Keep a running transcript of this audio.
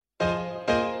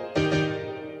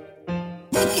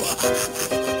I'm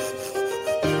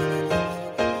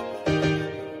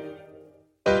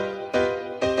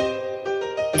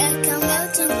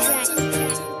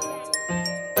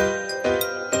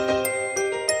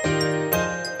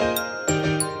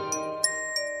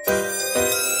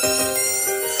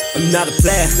not a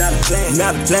player, not a player,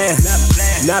 not a player,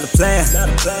 not a player.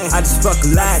 I just fuck a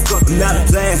lot. I'm not a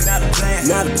player, not a player,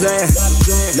 not a player,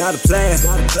 not a player.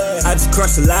 I just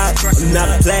crush a lot. I'm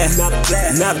not a player, not a player,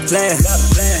 not a player,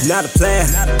 not a player.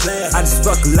 I just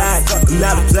fuck a lot. I'm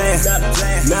not a player,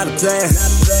 not a player,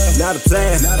 not a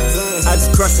player. I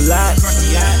just crush a lot.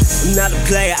 I'm not a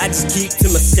player, I just keep to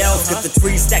myself. Got the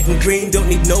tree stacking green, don't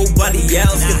need nobody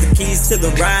else. Get the keys to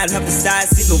the ride, hop inside,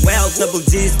 see the wealth. Double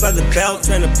G's by the belt,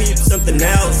 trying to peep something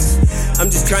else. I'm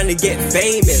just trying to get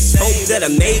famous, hope that I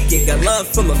make it. Got love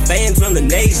for my fans from the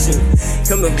nation.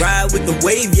 Come and ride with the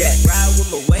wave, yeah. Ride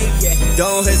with my wave, yeah.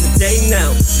 Don't hesitate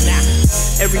now.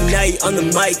 Every night on the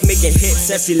mic, making hits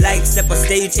that she likes. Step on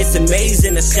stage, it's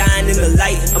amazing. I shine in the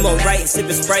light. I'm alright,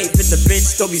 sipping Sprite, fit the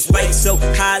bitch, go be spiked so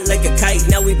high like a kite.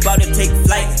 Now we bout to take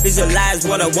flight. Visualize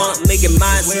what I want, make it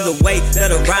mine. See the way that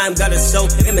a rhyme got it so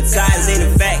hypnotized. Ain't a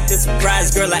fact, it's a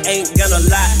surprise, girl. I ain't gonna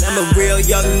lie. I'm a real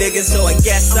young nigga, so I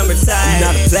guess I'm retired. I'm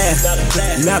not a player,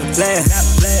 not a player,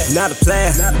 not a player.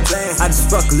 I just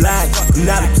fuck a lot. I'm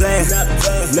not a player,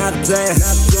 not a player,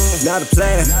 not a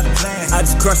player. I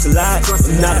just crush a lot.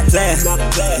 I'm not a player,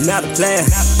 not a player,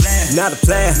 not a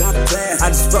player. I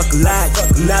just fuck a lot.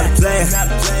 I'm not a player,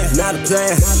 not a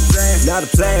player, not a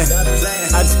player.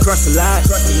 I just crush a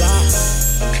lot.